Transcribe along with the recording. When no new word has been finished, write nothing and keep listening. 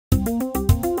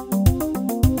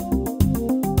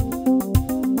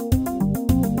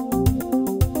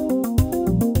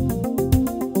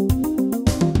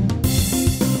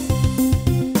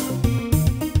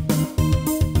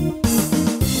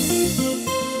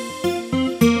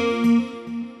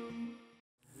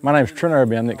My name is Trent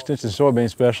Irby. I'm the Extension Soybean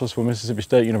Specialist with Mississippi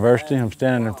State University. I'm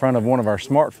standing in front of one of our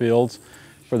SMART fields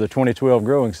for the 2012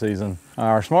 growing season.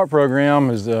 Our SMART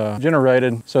program is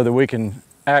generated so that we can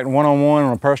act one-on-one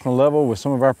on a personal level with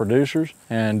some of our producers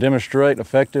and demonstrate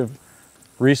effective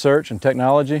research and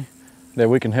technology that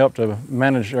we can help to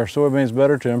manage our soybeans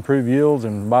better to improve yields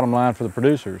and bottom line for the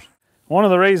producers. One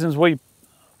of the reasons we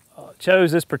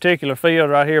chose this particular field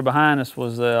right here behind us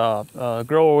was the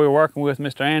grower we were working with,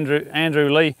 Mr. Andrew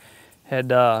Lee, had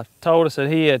told us that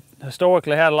he had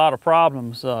historically had a lot of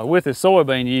problems with his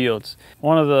soybean yields.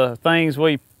 One of the things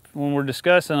when we're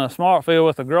discussing a SMART field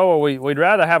with a grower, we'd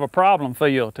rather have a problem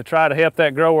field to try to help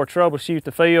that grower troubleshoot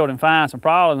the field and find some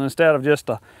problems instead of just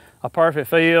a perfect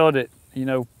field that, you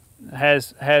know,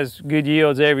 has good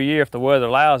yields every year if the weather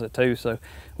allows it to. So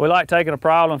we like taking a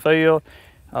problem field.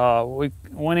 We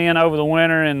went in over the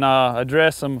winter and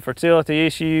addressed some fertility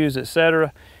issues,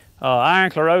 etc. Iron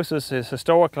chlorosis has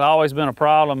historically always been a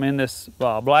problem in this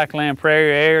Blackland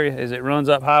Prairie area as it runs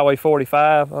up Highway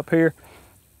 45 up here.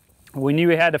 We knew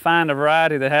we had to find a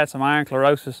variety that had some iron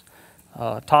chlorosis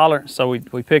tolerance, so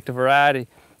we picked a variety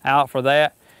out for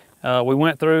that. We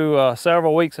went through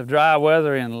several weeks of dry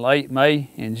weather in late May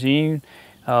and June.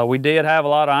 We did have a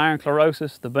lot of iron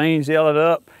chlorosis. The beans yellowed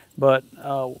up, but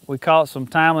we caught some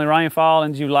timely rainfall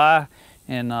in July,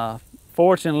 and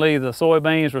fortunately the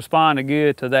soybeans responded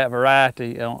good to that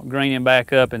variety, greening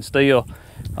back up and still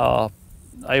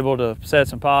able to set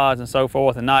some pods and so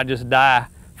forth and not just die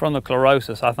from the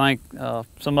chlorosis. I think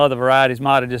some other varieties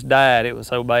might have just died. It was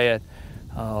so bad,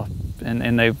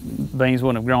 and the beans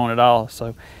wouldn't have grown at all.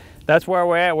 So that's where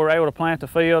we're at. We're able to plant the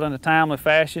field in a timely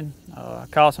fashion.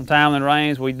 Caught some timely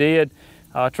rains. We did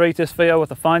treat this field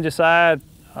with a fungicide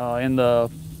in the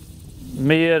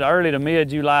early to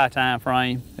mid-July time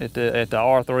frame at the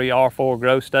R3, R4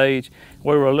 growth stage.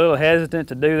 We were a little hesitant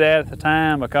to do that at the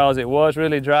time because it was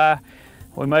really dry.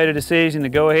 We made a decision to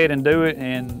go ahead and do it,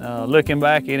 and looking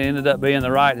back, it ended up being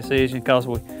the right decision because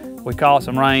we caught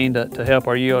some rain to help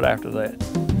our yield after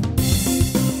that.